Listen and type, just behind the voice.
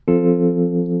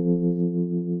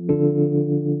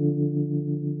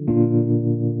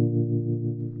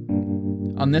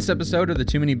On this episode of the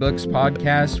Too Many Books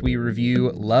podcast, we review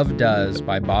Love Does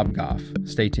by Bob Goff.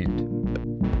 Stay tuned.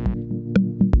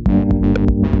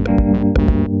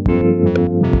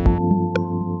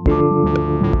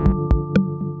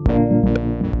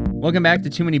 Welcome back to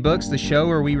Too Many Books, the show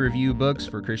where we review books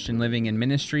for Christian living and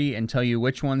ministry and tell you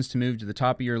which ones to move to the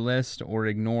top of your list or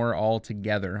ignore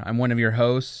altogether. I'm one of your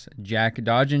hosts, Jack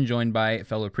Dodgen, joined by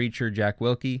fellow preacher Jack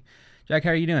Wilkie. Jack, how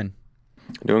are you doing?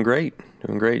 Doing great.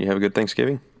 You have a good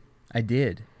Thanksgiving? I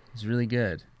did. It was really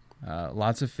good.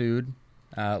 Lots of food.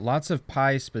 Lots of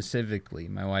pie specifically.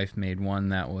 My wife made one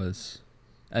that was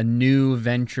a new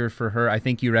venture for her. I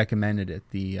think you recommended it.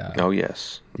 Oh,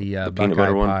 yes. The peanut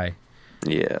butter one? pie.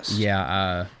 Yes.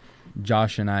 Yeah,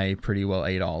 Josh and I pretty well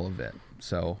ate all of it,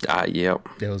 so yep.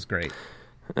 It was great.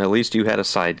 At least you had a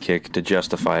sidekick to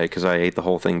justify it, because I ate the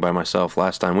whole thing by myself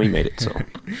last time we made it. So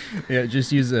yeah,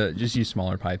 just use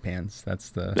smaller pie pans.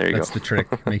 That's the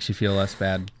trick. Makes you feel less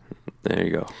bad. There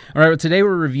you go. All right, well, today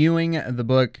we're reviewing the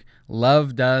book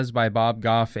Love Does by Bob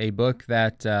Goff, a book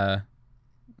that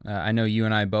I know you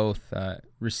and I both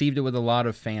received it with a lot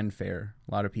of fanfare.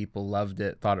 A lot of people loved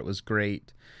it, thought it was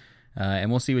great. And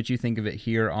we'll see what you think of it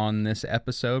here on this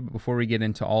episode. But before we get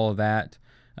into all of that,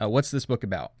 what's this book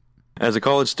about? As a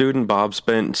college student, Bob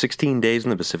spent 16 days in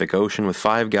the Pacific Ocean with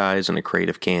 5 guys and a crate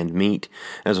of canned meat.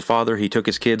 As a father, he took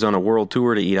his kids on a world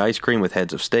tour to eat ice cream with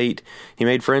heads of state. He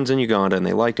made friends in Uganda, and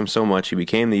they liked him so much he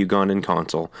became the Ugandan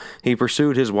consul. He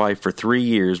pursued his wife for 3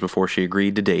 years before she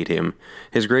agreed to date him.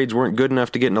 His grades weren't good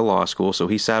enough to get into law school, so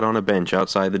he sat on a bench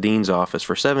outside the dean's office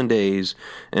for 7 days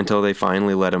until they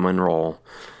finally let him enroll.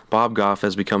 Bob Goff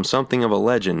has become something of a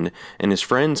legend, and his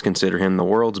friends consider him the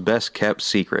world's best-kept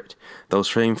secret.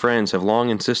 Those same friends have long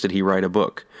insisted he write a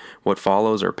book. What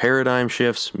follows are paradigm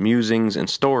shifts, musings, and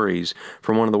stories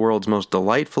from one of the world's most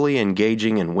delightfully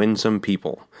engaging and winsome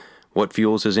people. What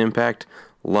fuels his impact?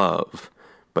 Love.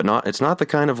 But it's not the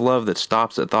kind of love that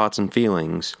stops at thoughts and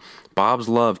feelings. Bob's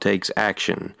love takes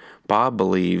action. Bob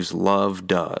believes love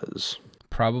does.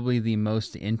 Probably the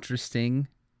most interesting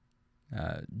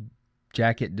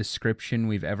jacket description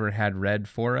we've ever had read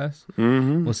for us.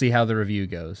 Mm-hmm. We'll see how the review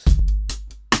goes.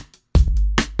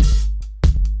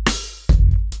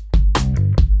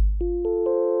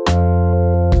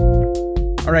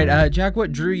 All right, Jack,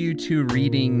 what drew you to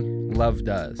reading Love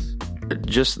Does?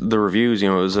 Just the reviews. It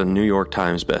was a New York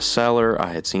Times bestseller.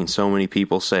 I had seen so many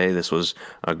people say this was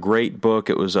a great book.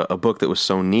 It was a book that was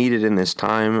so needed in this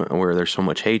time where there's so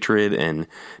much hatred and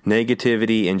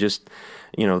negativity, and just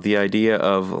the idea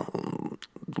of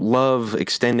love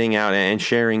extending out and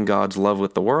sharing God's love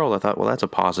with the world. I thought, well, that's a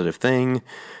positive thing.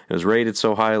 It was rated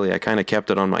so highly. I kind of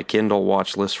kept it on my Kindle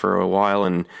watch list for a while,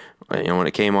 and when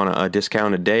it came on a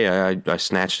discounted day, I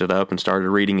snatched it up and started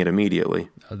reading it immediately.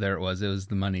 Oh, there it was. It was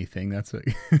the money thing. That's what.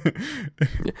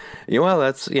 Yeah, well,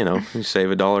 that's you save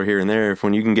 $1 here and there.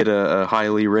 When you can get a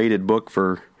highly rated book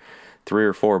for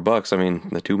 $3 or $4, I mean,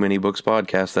 the Too Many Books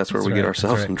podcast, that's where we get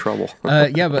ourselves in trouble.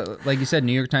 Yeah, but like you said,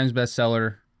 New York Times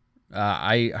bestseller.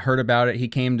 I heard about it. He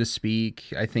came to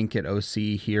speak, I think, at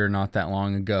OC here not that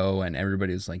long ago, and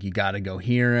everybody was like, you got to go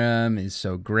hear him. He's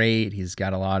so great. He's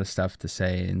got a lot of stuff to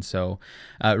say. And so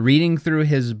reading through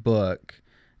his book,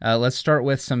 let's start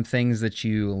with some things that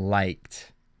you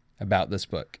liked about this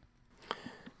book.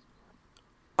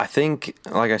 I think,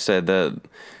 like I said, the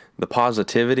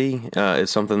positivity is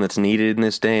something that's needed in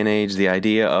this day and age. The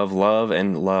idea of love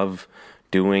and love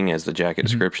doing, as the jacket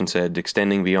description said,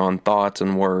 extending beyond thoughts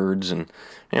and words. And,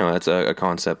 that's a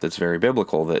concept that's very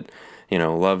biblical, that,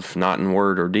 love not in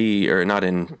word or deed, or not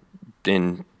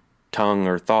in tongue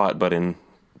or thought, but in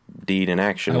deed and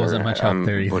action. I wasn't much help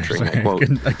there either. Butchering that quote.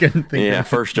 I couldn't think. Yeah,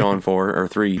 1 John 4 or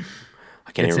 3.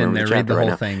 I can't even remember the chapter right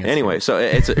now. Thing. Anyway, so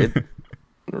it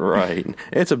right.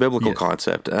 It's a biblical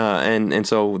concept. And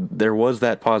so there was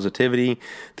that positivity,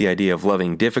 the idea of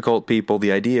loving difficult people,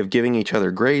 the idea of giving each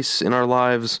other grace in our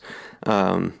lives.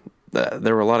 There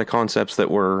were a lot of concepts that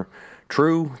were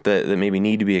true, that maybe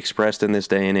need to be expressed in this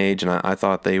day and age, and I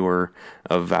thought they were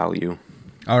of value.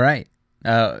 All right.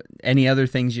 Any other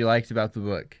things you liked about the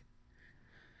book?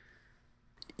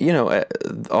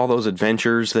 All those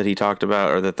adventures that he talked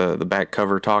about, or that the back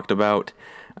cover talked about,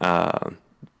 they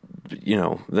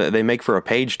make for a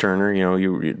page turner.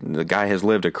 The guy has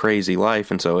lived a crazy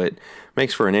life, and so it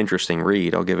makes for an interesting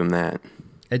read. I'll give him that.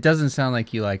 It doesn't sound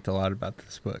like you liked a lot about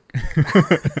this book.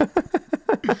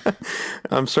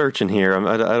 I'm searching here.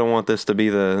 I don't want this to be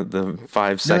the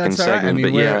 5-second segment, I mean,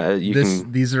 but yeah,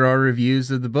 these are our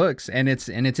reviews of the books, and it's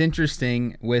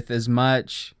interesting with as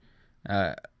much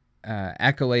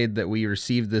accolade that we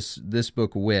received this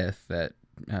book with, that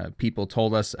people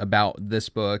told us about this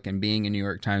book and being a New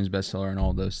York Times bestseller and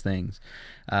all those things,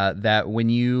 that when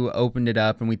you opened it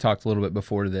up, and we talked a little bit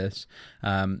before this,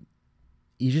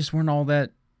 you just weren't all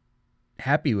that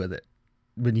happy with it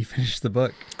when you finished the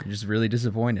book. You're just really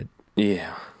disappointed.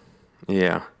 Yeah.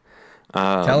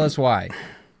 Tell us why.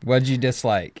 What'd you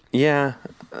dislike? Yeah.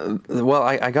 Well,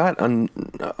 I got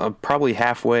probably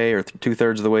halfway or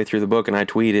 2/3 of the way through the book, and I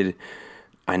tweeted,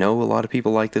 I know a lot of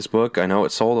people like this book. I know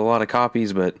it sold a lot of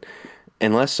copies, but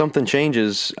unless something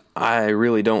changes, I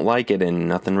really don't like it, and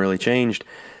nothing really changed.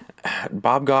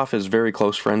 Bob Goff is very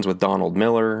close friends with Donald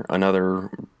Miller, another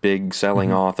big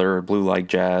selling author, Blue Like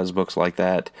Jazz, books like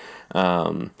that.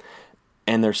 And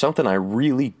there's something I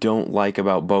really don't like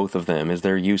about both of them is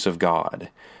their use of God.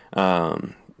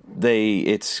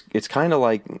 It's kind of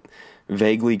like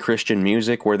vaguely Christian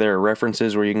music where there are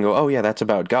references where you can go, oh yeah, that's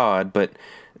about God, but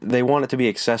they want it to be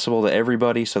accessible to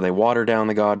everybody, so they water down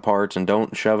the God parts and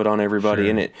don't shove it on everybody.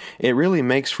 Sure. And it really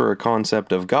makes for a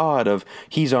concept of God, of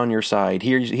He's on your side.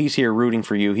 He's here rooting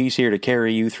for you. He's here to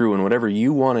carry you through, and whatever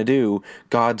you want to do,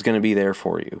 God's going to be there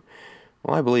for you.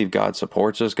 Well, I believe God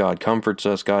supports us, God comforts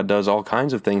us, God does all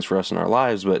kinds of things for us in our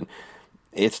lives, but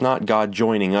it's not God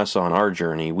joining us on our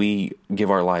journey. We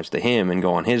give our lives to Him and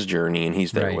go on His journey, and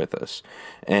He's there with us.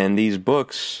 And these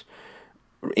books,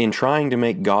 in trying to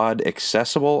make God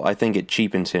accessible, I think it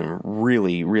cheapens Him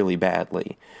really, really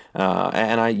badly.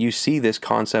 You see this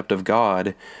concept of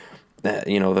God,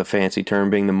 the fancy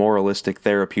term being the moralistic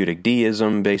therapeutic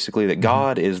deism, basically that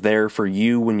God is there for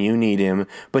you when you need Him,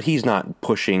 but He's not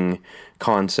pushing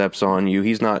concepts on you.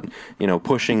 He's not,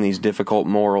 pushing these difficult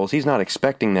morals. He's not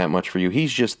expecting that much for you.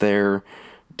 He's just there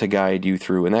to guide you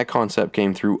through. And that concept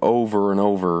came through over and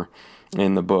over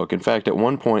in the book. In fact, at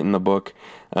one point in the book,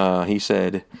 he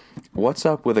said, "What's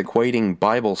up with equating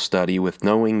Bible study with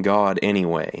knowing God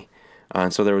anyway?"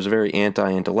 And so there was a very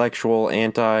anti-intellectual,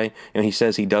 he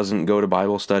says he doesn't go to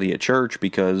Bible study at church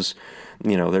because,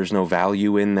 there's no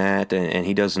value in that, and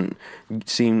he doesn't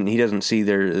see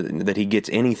there that he gets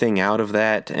anything out of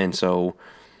that. And so,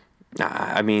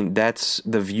 that's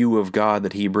the view of God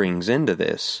that he brings into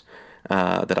this,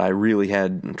 that I really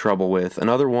had trouble with.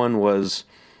 Another one was,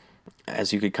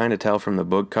 as you could kind of tell from the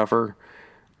book cover,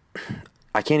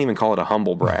 I can't even call it a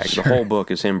humble brag. Sure. The whole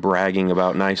book is him bragging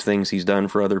about nice things he's done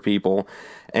for other people.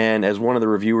 And as one of the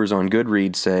reviewers on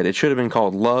Goodreads said, it should have been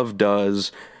called Love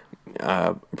Does,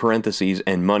 parentheses,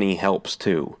 and Money Helps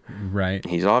Too. Right.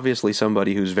 He's obviously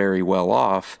somebody who's very well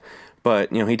off,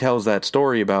 but, he tells that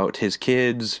story about his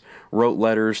kids wrote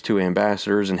letters to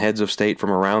ambassadors and heads of state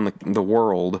from around the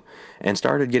world and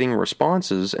started getting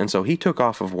responses, and so he took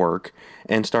off of work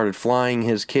and started flying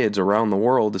his kids around the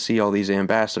world to see all these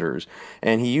ambassadors.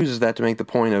 And he uses that to make the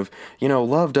point of,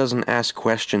 love doesn't ask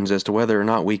questions as to whether or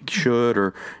not we should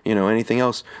or, anything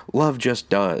else. Love just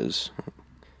does.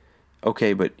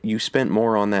 Okay, but you spent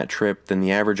more on that trip than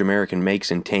the average American makes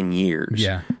in 10 years.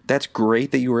 Yeah. That's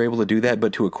great that you were able to do that,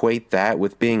 but to equate that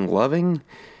with being loving...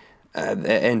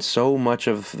 and so much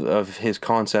of his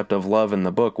concept of love in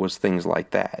the book was things like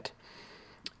that.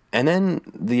 And then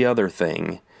the other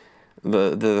thing,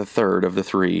 the third of the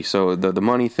three, so the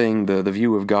money thing, the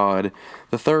view of God,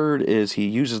 the third is he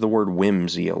uses the word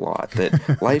whimsy a lot,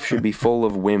 that life should be full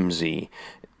of whimsy.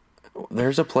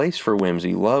 There's a place for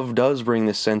whimsy. Love does bring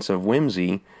this sense of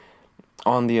whimsy.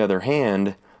 On the other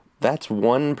hand, that's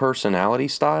one personality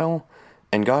style,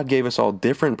 and God gave us all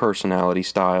different personality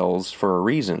styles for a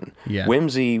reason. Yeah.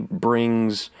 Whimsy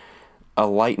brings a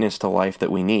lightness to life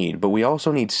that we need, but we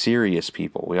also need serious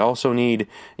people. We also need,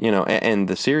 and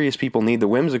the serious people need the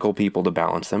whimsical people to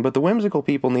balance them, but the whimsical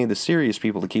people need the serious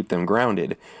people to keep them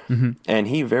grounded. Mm-hmm. And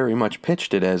he very much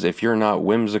pitched it as, if you're not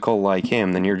whimsical like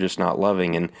him, then you're just not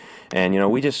loving, and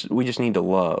we just need to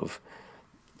love.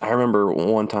 I remember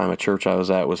one time a church I was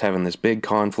at was having this big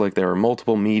conflict. There were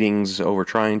multiple meetings over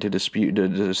trying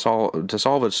to solve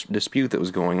a dispute that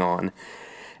was going on.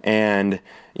 And,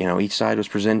 each side was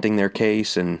presenting their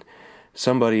case, and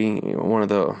somebody, one of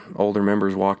the older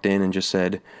members, walked in and just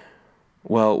said,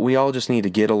 "Well, we all just need to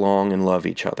get along and love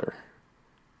each other."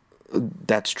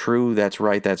 That's true, that's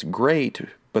right, that's great,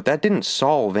 but that didn't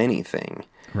solve anything.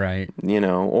 Right.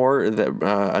 Or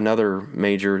another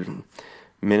major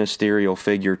ministerial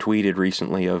figure tweeted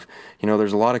recently of,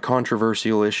 there's a lot of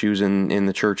controversial issues in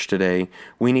the church today.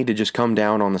 We need to just come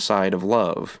down on the side of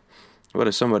love. But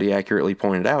as somebody accurately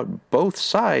pointed out, both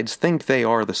sides think they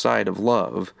are the side of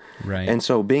love. Right. And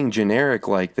so being generic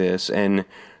like this and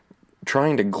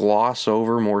trying to gloss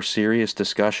over more serious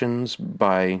discussions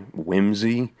by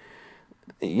whimsy,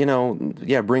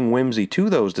 bring whimsy to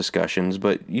those discussions,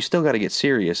 but you still got to get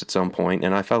serious at some point.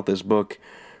 And I felt this book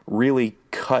really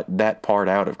cut that part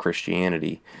out of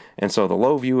Christianity. And so the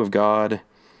low view of God,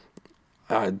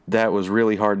 that was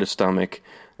really hard to stomach.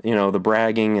 The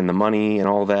bragging and the money and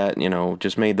all that,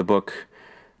 just made the book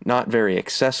not very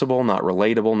accessible, not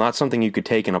relatable, not something you could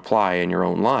take and apply in your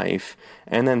own life.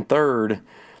 And then third,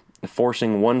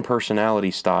 forcing one personality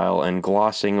style and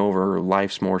glossing over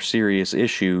life's more serious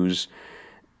issues,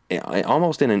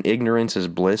 almost in an ignorance is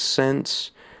bliss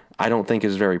sense, I don't think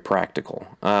is very practical.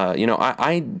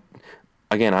 I'm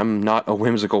not a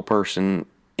whimsical person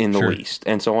in the least,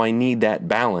 and so I need that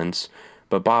balance.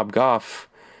 But Bob Goff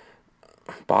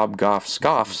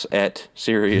scoffs at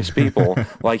serious people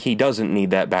like he doesn't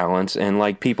need that balance, and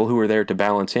like people who are there to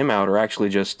balance him out are actually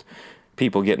just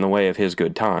people get in the way of his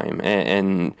good time,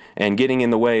 and getting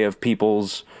in the way of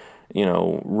people's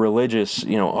religious,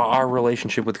 our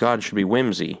relationship with God should be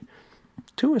whimsy.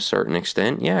 To a certain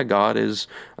extent, yeah, God is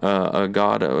a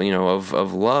God,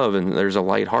 of love, and there's a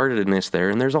lightheartedness there,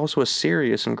 and there's also a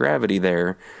serious and gravity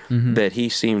there that he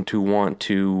seemed to want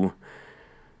to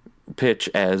pitch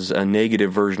as a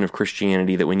negative version of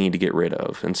Christianity that we need to get rid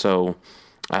of. And so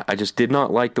I just did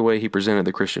not like the way he presented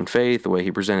the Christian faith, the way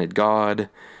he presented God.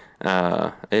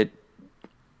 I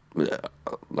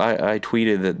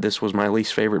tweeted that this was my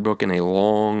least favorite book in a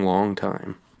long, long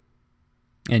time.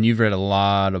 And you've read a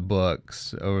lot of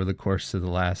books over the course of the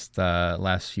last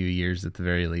few years, at the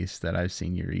very least, that I've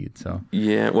seen you read. So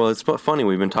yeah, well, it's funny.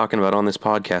 We've been talking about on this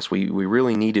podcast. We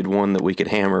really needed one that we could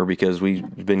hammer because we've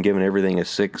been giving everything a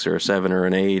 6 or a 7 or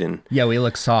an 8, and yeah, we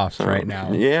look soft right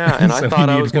now. Yeah, and so I thought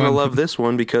I was going to love this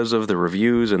one because of the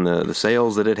reviews and the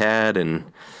sales that it had, and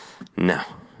no.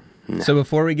 So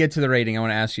before we get to the rating, I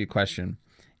want to ask you a question.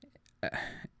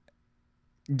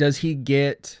 Does he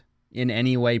get in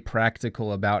any way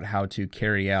practical about how to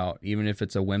carry out, even if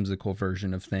it's a whimsical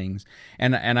version of things?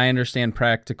 And I understand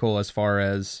practical as far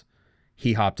as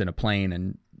he hopped in a plane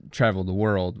and traveled the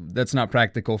world. That's not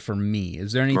practical for me.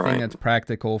 Is there anything that's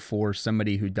practical for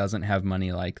somebody who doesn't have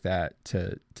money like that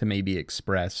to maybe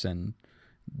express and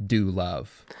do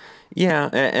love? Yeah,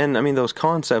 and I mean, those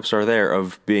concepts are there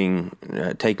of being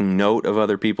taking note of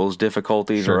other people's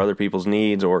difficulties or other people's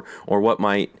needs, or what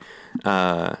might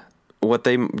what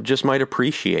they just might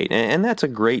appreciate. And that's a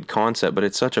great concept, but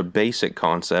it's such a basic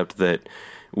concept that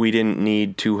we didn't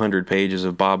need 200 pages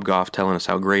of Bob Goff telling us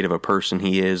how great of a person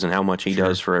he is and how much he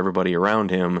does for everybody around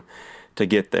him to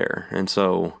get there. And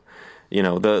so,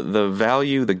 the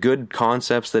value, the good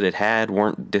concepts that it had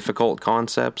weren't difficult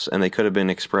concepts, and they could have been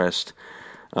expressed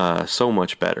so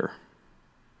much better.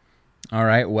 All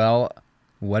right, well,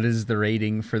 what is the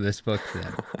rating for this book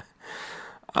then?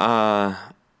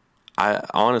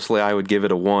 I would give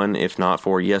it a 1, if not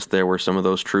for, yes, there were some of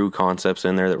those true concepts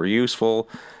in there that were useful.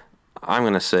 I'm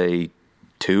going to say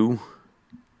 2.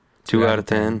 2 out of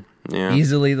 10. Yeah.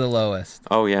 Easily the lowest.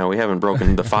 Oh, yeah, we haven't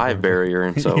broken the 5 barrier,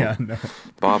 and so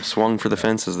Bob swung for the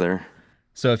fences there.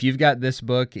 So if you've got this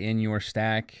book in your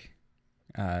stack,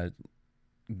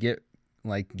 get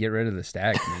rid of the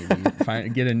stack, maybe.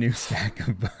 Get a new stack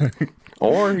of books.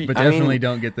 But definitely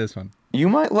don't get this one. You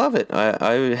might love it.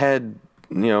 I had...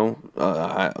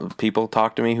 people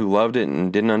talk to me who loved it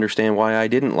and didn't understand why I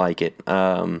didn't like it.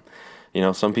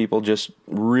 Some people just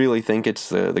really think it's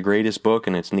the greatest book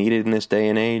and it's needed in this day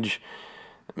and age.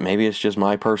 Maybe it's just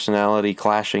my personality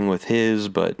clashing with his,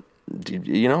 but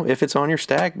if it's on your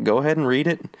stack, go ahead and read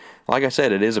it. Like I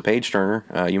said, it is a page turner.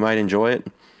 You might enjoy it.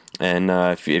 And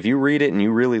if you read it and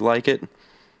you really like it,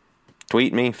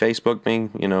 tweet me, Facebook me,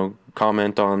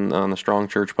 comment on the Strong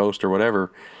Church post or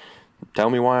whatever. Tell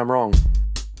me why I'm wrong.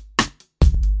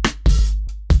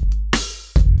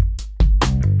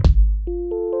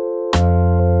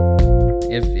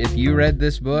 If you read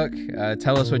this book,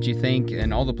 tell us what you think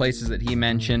and all the places that he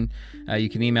mentioned. You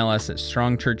can email us at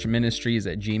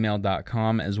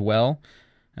strongchurchministries@gmail.com as well.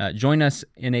 Join us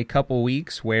in a couple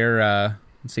weeks where,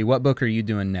 let's see, what book are you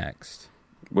doing next?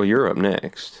 Well, you're up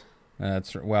next.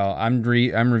 I'm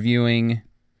reviewing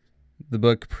the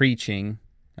book Preaching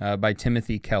by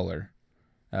Timothy Keller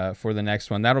for the next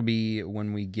one. That'll be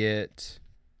when we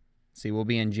we'll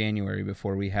be in January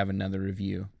before we have another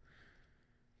review.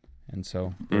 And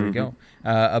so there we go.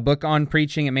 A book on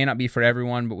preaching. It may not be for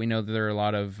everyone, but we know that there are a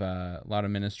lot of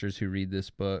ministers who read this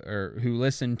book or who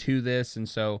listen to this. And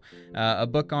so a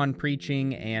book on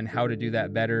preaching and how to do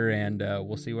that better. And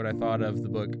we'll see what I thought of the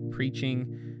book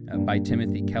Preaching by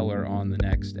Timothy Keller on the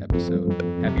next episode.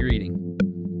 Happy reading.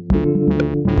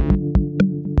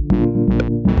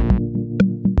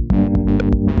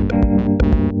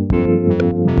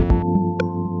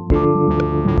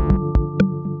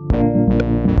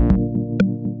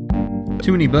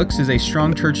 Tune Many Books is a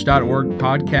strongchurch.org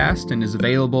podcast and is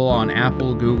available on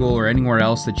Apple, Google, or anywhere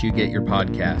else that you get your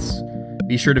podcasts.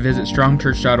 Be sure to visit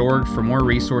strongchurch.org for more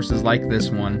resources like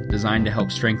this one designed to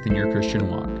help strengthen your Christian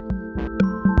walk.